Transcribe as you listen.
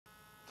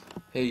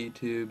Hey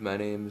YouTube, my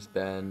name is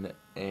Ben,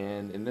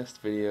 and in this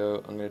video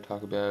I'm going to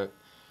talk about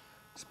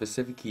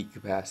specific heat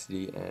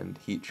capacity and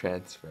heat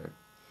transfer.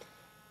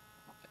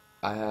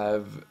 I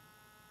have,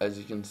 as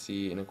you can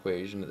see, an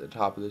equation at the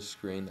top of the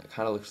screen that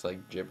kind of looks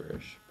like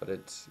gibberish, but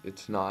it's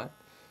not.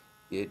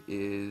 It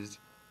is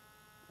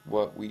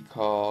what we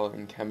call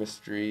in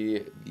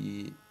chemistry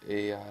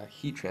a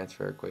heat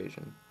transfer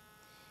equation,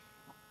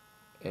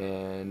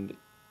 and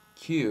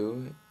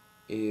Q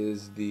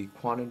is the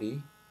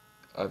quantity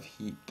of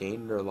heat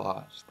gained or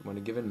lost when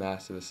a given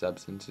mass of a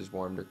substance is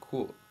warmed or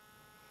cooled.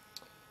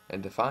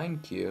 And to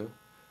find Q,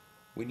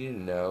 we need to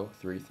know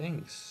three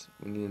things.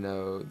 We need to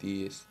know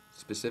the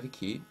specific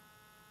heat,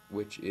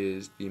 which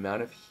is the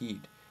amount of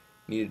heat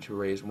needed to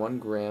raise 1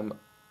 gram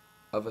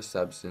of a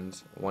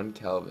substance 1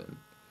 Kelvin,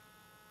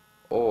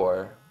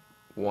 or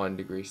 1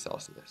 degree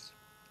Celsius.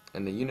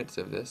 And the units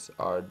of this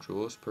are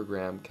joules per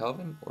gram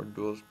Kelvin or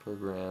joules per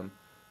gram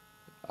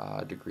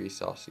degree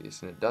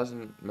Celsius, and it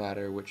doesn't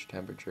matter which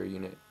temperature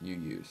unit you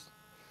use.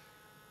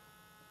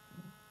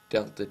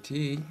 Delta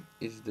T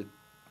is the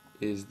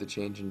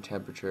change in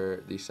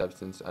temperature the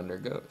substance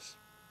undergoes,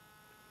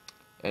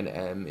 and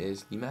M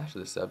is the mass of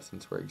the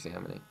substance we're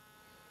examining.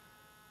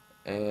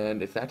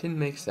 And if that didn't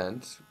make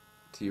sense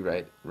to you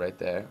right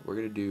there, we're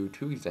going to do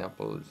two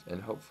examples,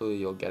 and hopefully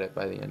you'll get it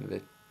by the end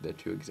of the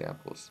two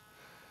examples.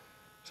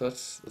 So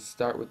let's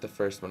start with the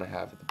first one I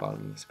have at the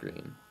bottom of the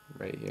screen,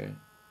 right here.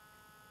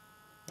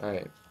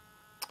 Alright.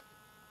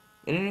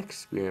 In an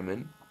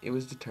experiment, it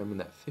was determined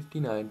that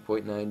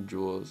 59.9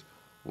 joules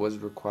was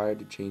required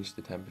to change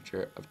the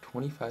temperature of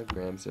 25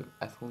 grams of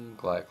ethylene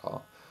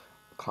glycol,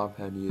 a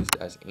compound used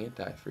as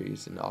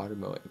antifreeze in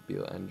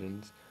automobile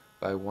engines,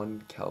 by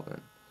 1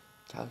 Kelvin.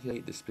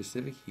 Calculate the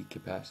specific heat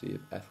capacity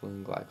of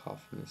ethylene glycol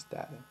from this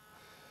data.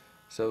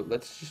 So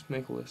let's just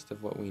make a list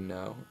of what we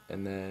know,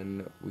 and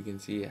then we can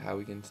see how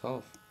we can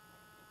solve.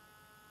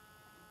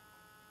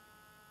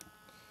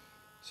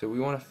 So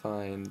we want to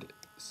find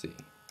C.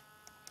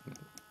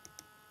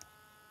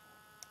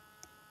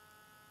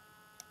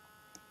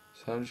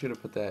 So I'm just going to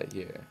put that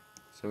here.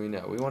 So we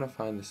know we want to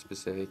find the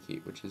specific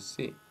heat, which is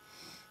C.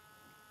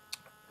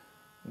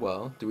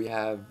 Well, do we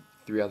have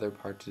three other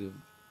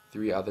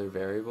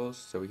variables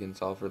so we can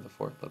solve for the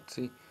fourth? Let's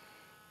see.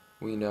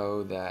 We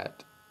know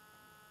that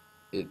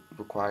it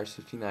requires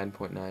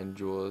 59.9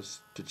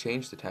 joules to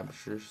change the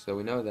temperature, so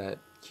we know that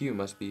Q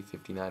must be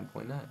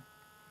 59.9.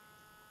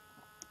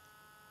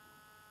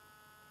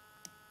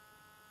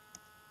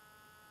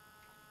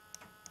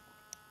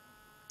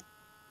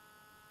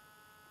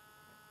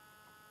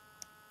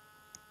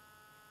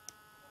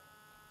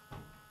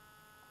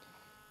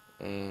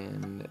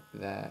 And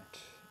that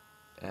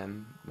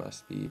M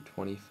must be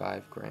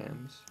 25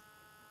 grams.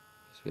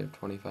 So we have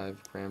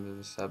 25 grams of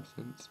a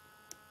substance.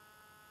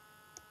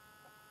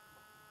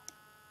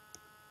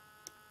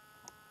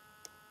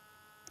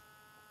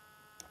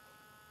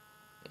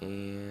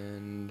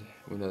 And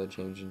we know the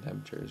change in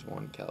temperature is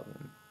 1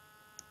 Kelvin.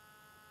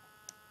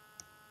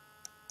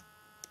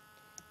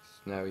 So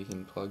now we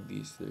can plug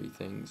these three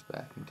things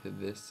back into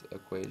this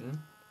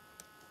equation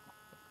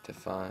to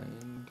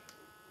find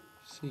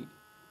C.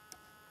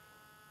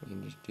 We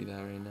can just do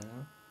that right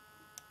now.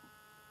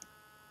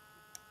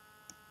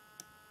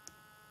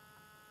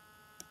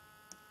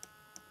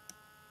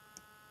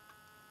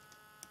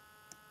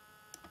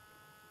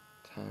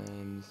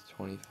 Times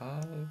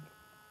 25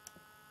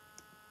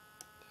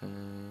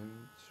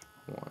 times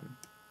 1.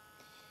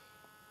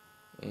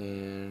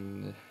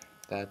 And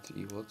that's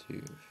equal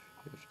to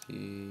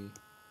 50.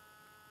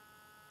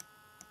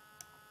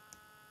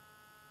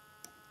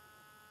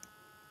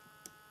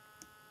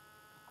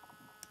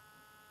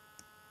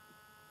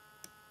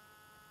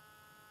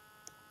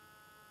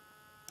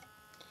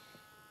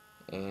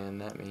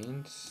 And that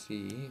means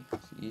C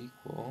is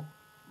equal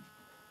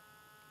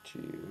to,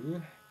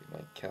 get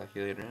my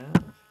calculator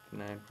out,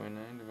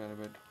 59.9 divided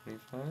by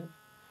 25,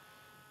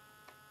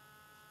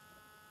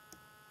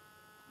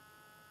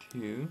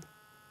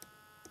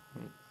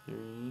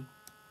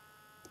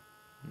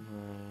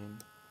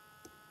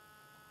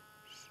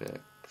 2.396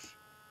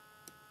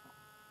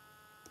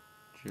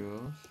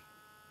 joules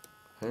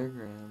per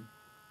gram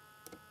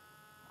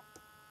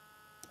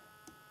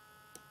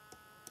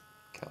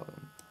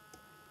Kelvin.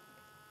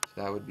 So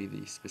that would be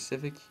the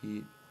specific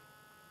heat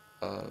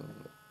of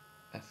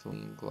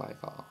ethylene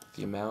glycol,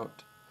 the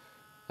amount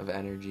of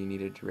energy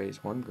needed to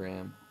raise 1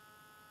 gram,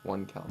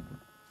 1 Kelvin,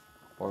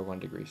 or 1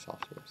 degree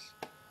Celsius.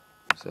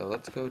 So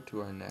let's go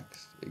to our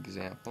next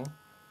example.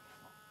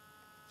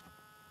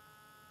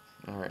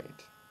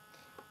 Alright.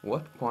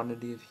 What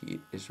quantity of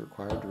heat is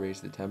required to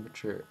raise the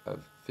temperature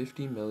of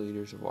 50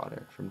 milliliters of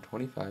water from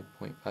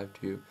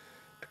 25.52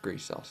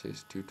 degrees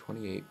Celsius to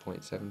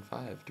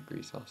 28.75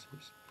 degrees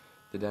Celsius?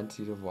 The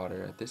density of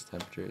water at this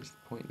temperature is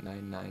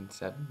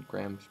 0.997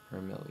 grams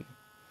per milliliter.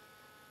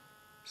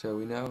 So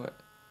we know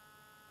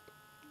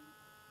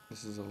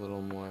this is a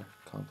little more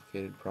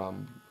complicated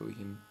problem, but we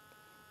can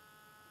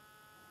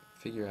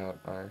figure out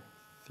our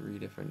three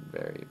different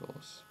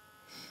variables.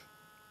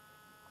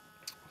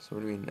 So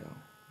what do we know?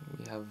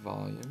 we have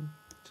volume,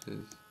 which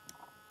is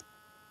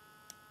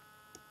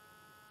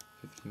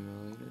 50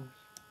 milliliters.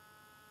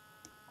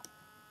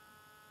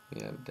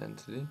 We have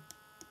density,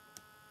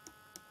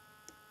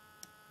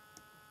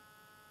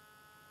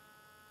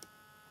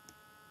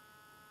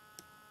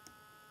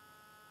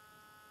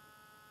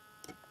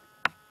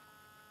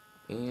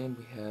 and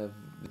we have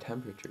the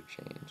temperature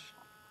change,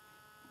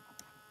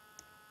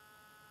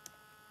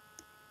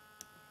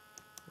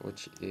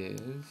 which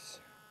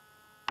is,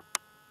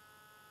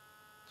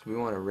 so we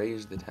want to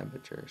raise the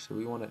temperature, so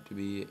we want it to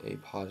be a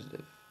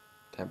positive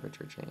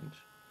temperature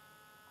change.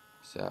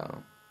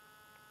 So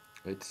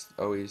it's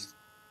always,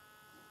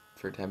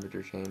 for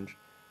temperature change,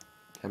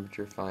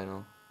 temperature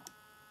final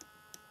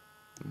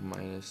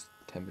minus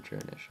temperature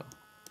initial,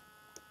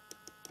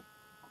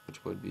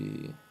 which would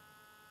be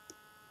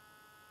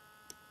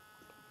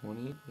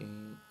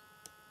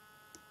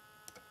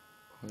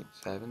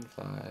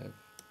 28.75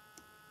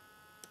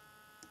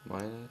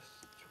 minus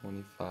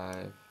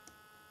 25.52.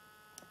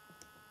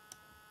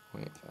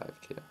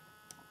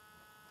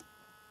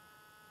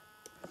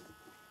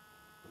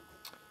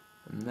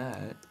 And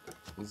that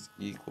is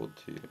equal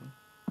to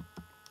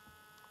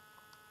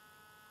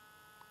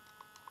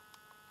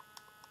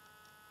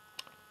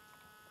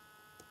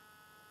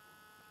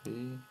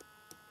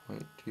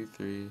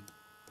 3.23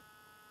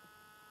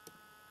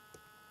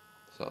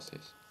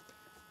 Celsius.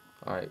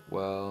 Alright,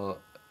 well,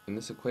 in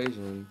this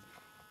equation,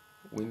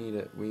 we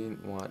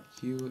want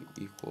Q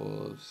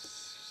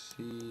equals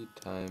C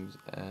times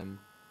M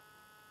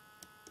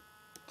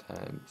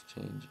times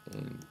change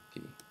in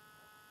D.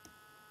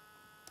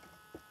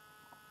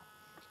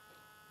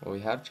 Well, we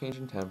have change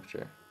in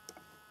temperature.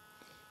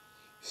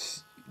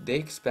 They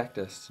expect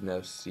us to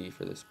know C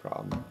for this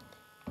problem,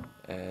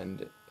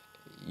 and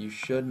you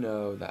should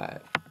know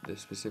that the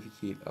specific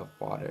heat of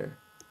water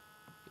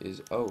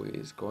is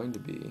always going to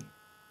be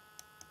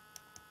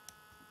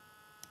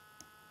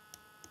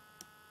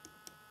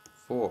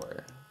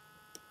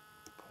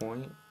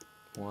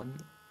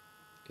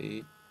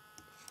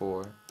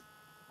 4.184,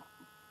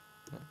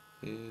 that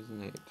is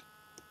an 8,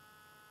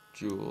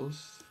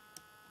 joules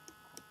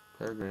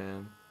per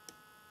gram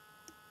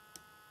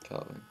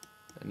Kelvin,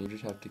 and you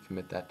just have to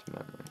commit that to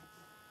memory.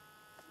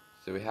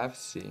 So we have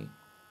C,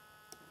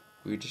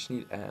 we just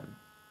need M,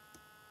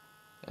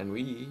 and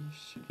we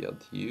should be able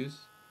to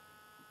use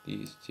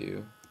these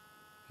two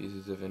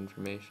pieces of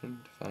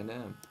information to find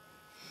M.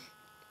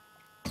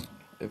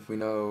 If we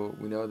know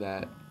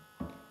that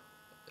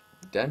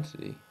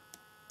density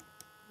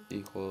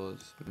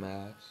equals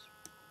mass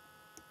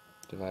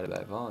divided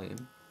by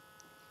volume.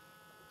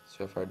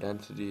 So if our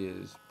density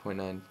is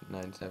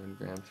 0.997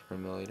 grams per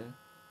milliliter,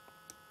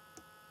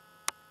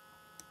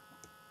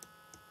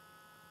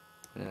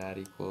 and that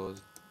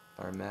equals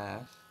our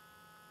mass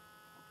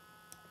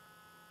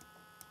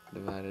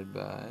divided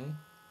by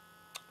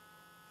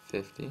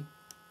 50,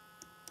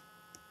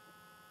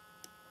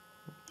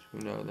 which we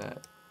know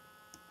that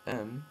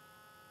M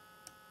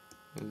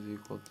is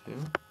equal to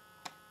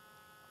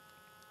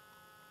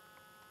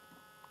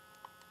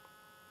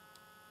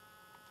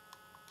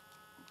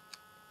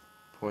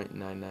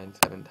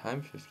 0.997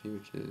 times 50,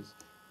 which is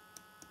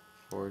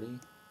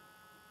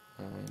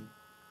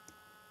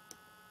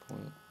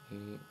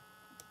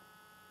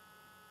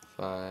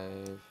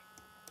 49.85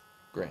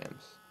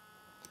 grams.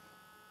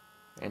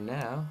 And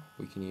now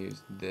we can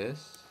use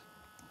this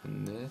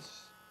and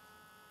this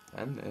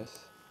and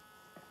this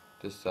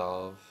to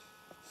solve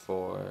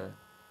for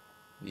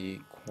the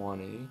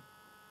quantity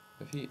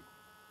of heat.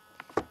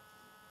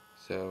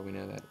 So we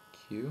know that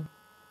Q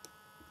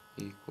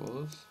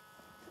equals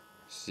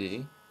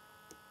C,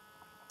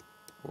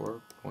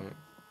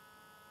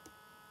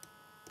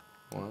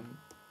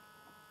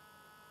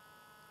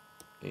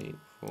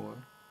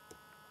 4.184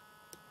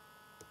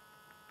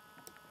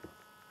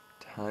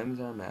 times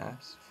our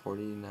mass,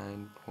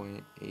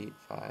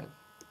 49.85,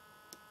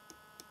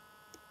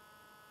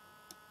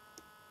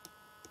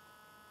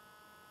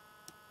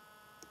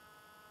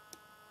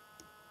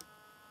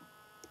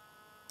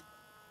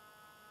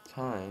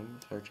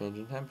 times our change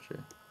in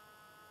temperature,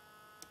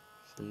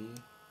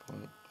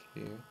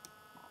 3.23,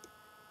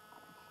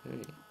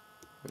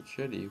 which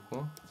should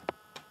equal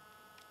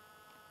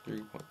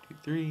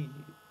 3.23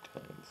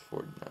 times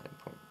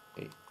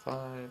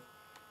 49.85,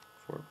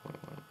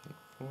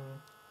 4.184,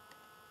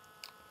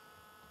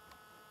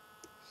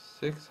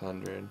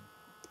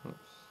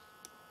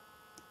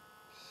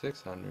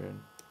 673.6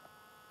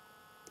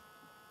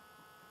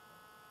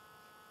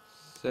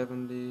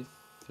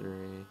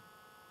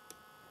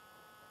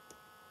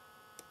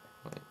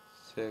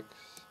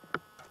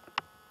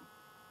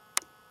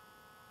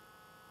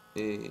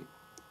 89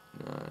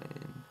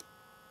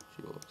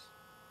 joules.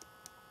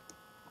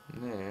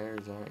 And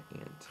there's our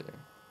answer.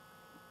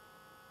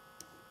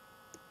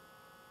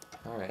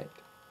 Alright,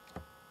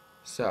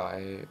 so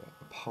I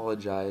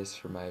apologize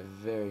for my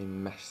very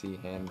messy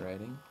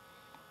handwriting.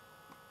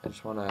 I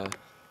just want to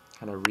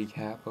kind of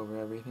recap over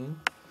everything.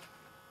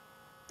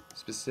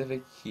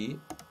 Specific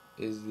heat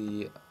is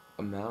the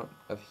amount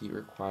of heat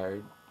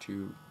required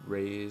to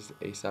raise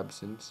a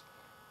substance,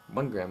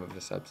 1 gram of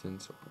a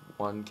substance,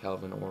 1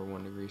 Kelvin or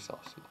 1 degree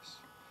Celsius.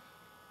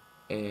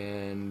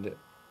 And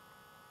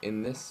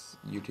in this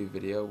YouTube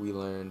video, we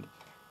learned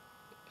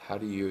how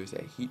to use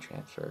a heat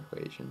transfer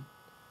equation,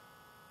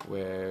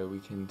 where we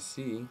can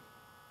see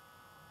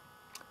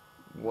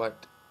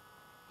what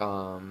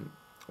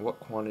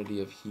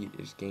quantity of heat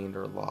is gained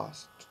or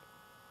lost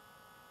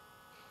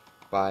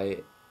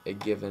by a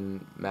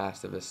given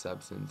mass of a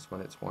substance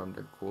when it's warmed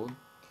or cooled.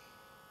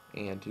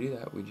 And to do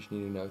that, we just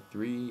need to know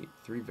three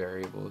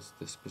variables: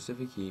 the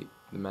specific heat,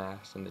 the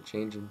mass, and the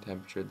change in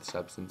temperature the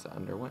substance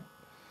underwent.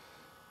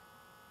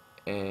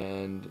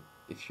 And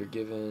if you're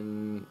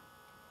given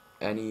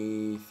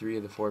any 3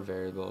 of the 4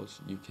 variables,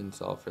 you can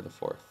solve for the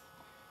 4th.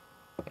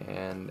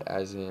 And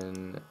as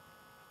in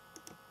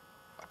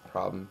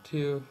problem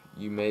 2,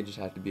 you may just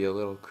have to be a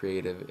little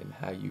creative in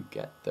how you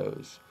get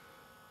those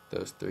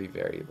 3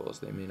 variables.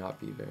 They may not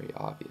be very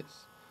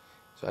obvious.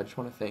 So I just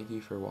want to thank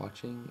you for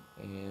watching,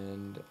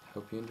 and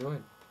hope you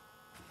enjoyed.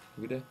 Have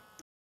a good day.